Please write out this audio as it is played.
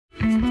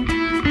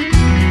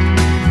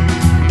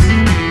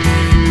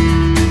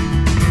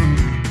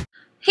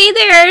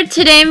there!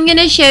 Today I'm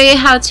gonna show you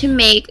how to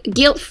make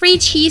guilt-free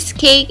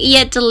cheesecake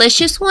yet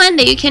delicious one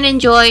that you can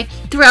enjoy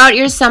throughout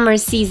your summer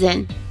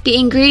season. The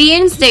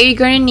ingredients that you're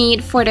gonna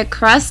need for the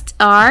crust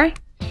are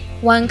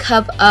 1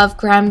 cup of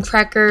graham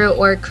cracker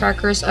or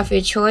crackers of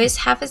your choice,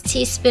 half a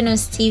teaspoon of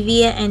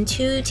stevia, and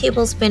 2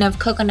 tablespoons of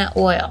coconut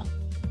oil.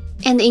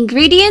 And the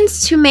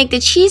ingredients to make the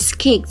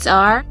cheesecakes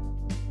are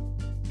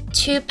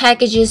 2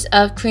 packages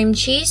of cream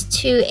cheese,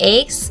 2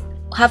 eggs,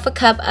 half a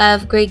cup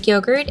of Greek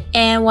yogurt,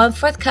 and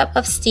 1/4 cup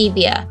of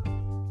stevia.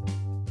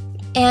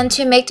 And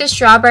to make the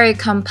strawberry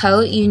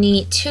compote, you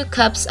need 2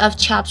 cups of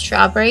chopped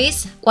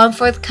strawberries,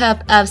 1/4 cup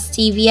of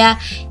stevia,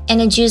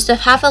 and the juice of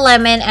half a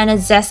lemon and a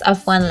zest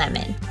of 1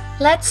 lemon.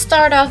 Let's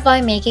start off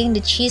by making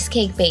the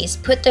cheesecake base.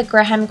 Put the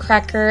graham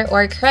cracker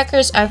or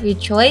crackers of your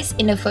choice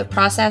in the food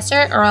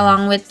processor or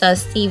along with the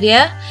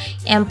stevia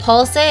and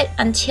pulse it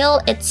until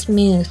it's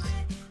smooth.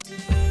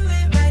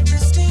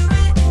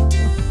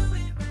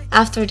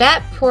 After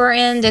that, pour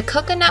in the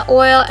coconut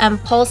oil and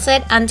pulse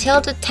it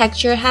until the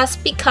texture has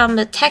become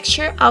the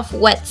texture of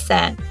wet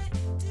sand.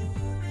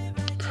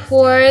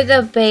 Pour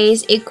the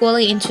base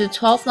equally into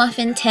 12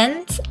 muffin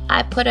tins.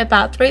 I put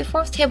about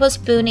 3/4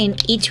 tablespoon in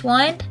each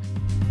one.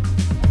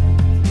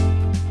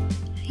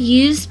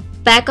 Use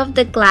back of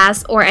the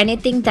glass or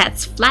anything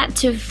that's flat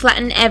to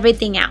flatten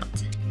everything out.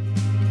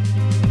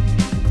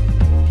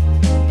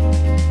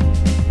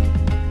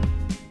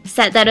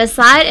 Set that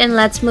aside and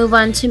let's move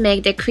on to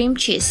make the cream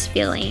cheese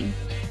filling.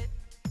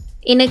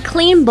 In a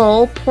clean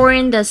bowl, pour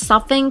in the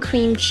softened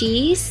cream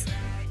cheese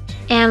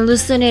and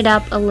loosen it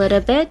up a little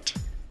bit.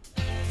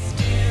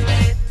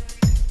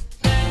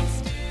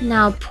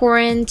 Now pour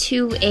in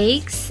 2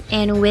 eggs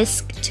and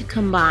whisk to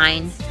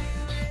combine.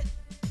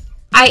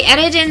 I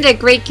added in the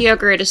Greek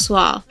yogurt as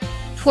well.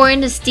 Pour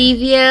in the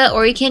stevia,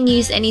 or you can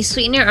use any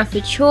sweetener of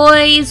your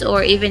choice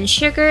or even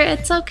sugar,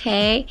 it's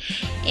okay.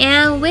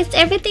 And whisk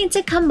everything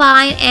to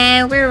combine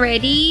and we're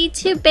ready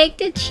to bake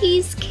the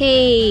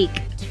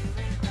cheesecake.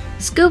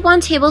 Scoop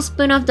 1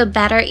 tablespoon of the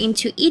batter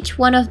into each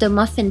one of the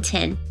muffin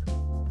tin.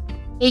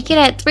 Bake it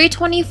at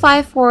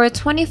 325 for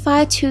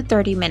 25 to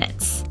 30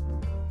 minutes.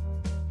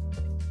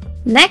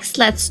 Next,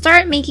 let's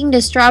start making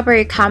the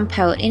strawberry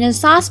compote. In a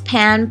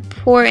saucepan,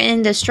 pour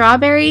in the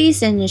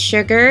strawberries and the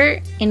sugar,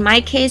 in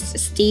my case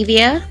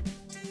stevia.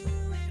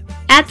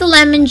 Add the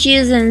lemon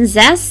juice and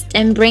zest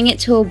and bring it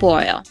to a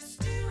boil.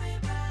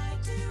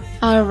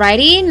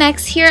 Alrighty,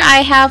 next here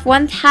I have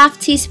 1/2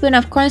 teaspoon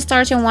of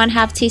cornstarch and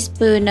 1/2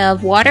 teaspoon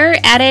of water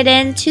added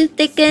in to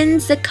thicken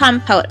the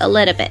compote a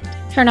little bit.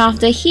 Turn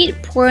off the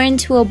heat, pour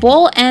into a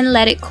bowl and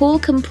let it cool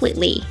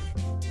completely.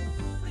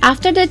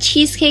 After the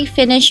cheesecake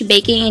finished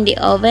baking in the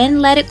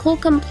oven, let it cool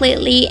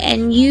completely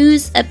and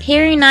use a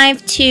paring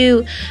knife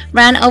to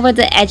run over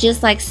the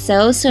edges like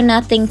so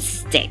nothing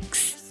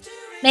sticks.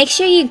 Make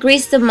sure you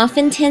grease the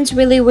muffin tins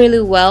really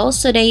well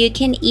so that you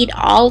can eat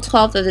all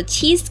 12 of the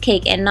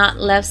cheesecake and not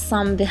left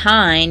some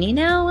behind, you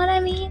know what I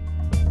mean?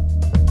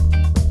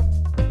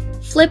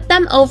 Flip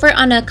them over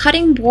on a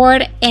cutting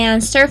board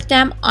and serve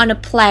them on a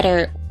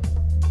platter.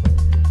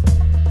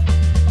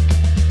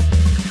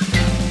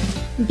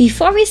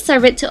 Before we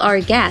serve it to our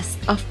guests,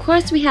 of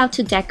course we have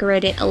to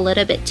decorate it a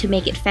little bit to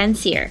make it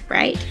fancier,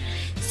 right?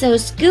 So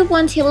scoop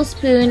 1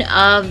 tablespoon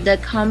of the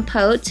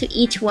compote to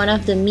each one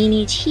of the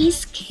mini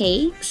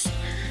cheesecakes.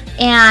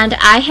 And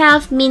I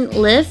have mint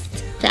leaf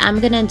that I'm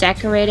gonna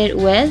decorate it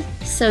with.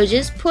 So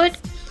just put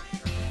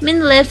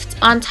mint leaf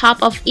on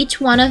top of each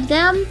one of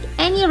them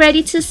and you're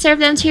ready to serve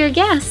them to your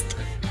guests.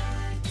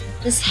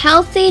 This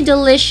healthy,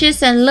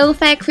 delicious, and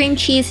low-fat cream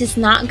cheese is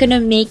not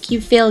gonna make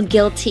you feel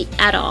guilty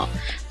at all.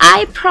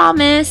 I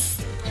promise!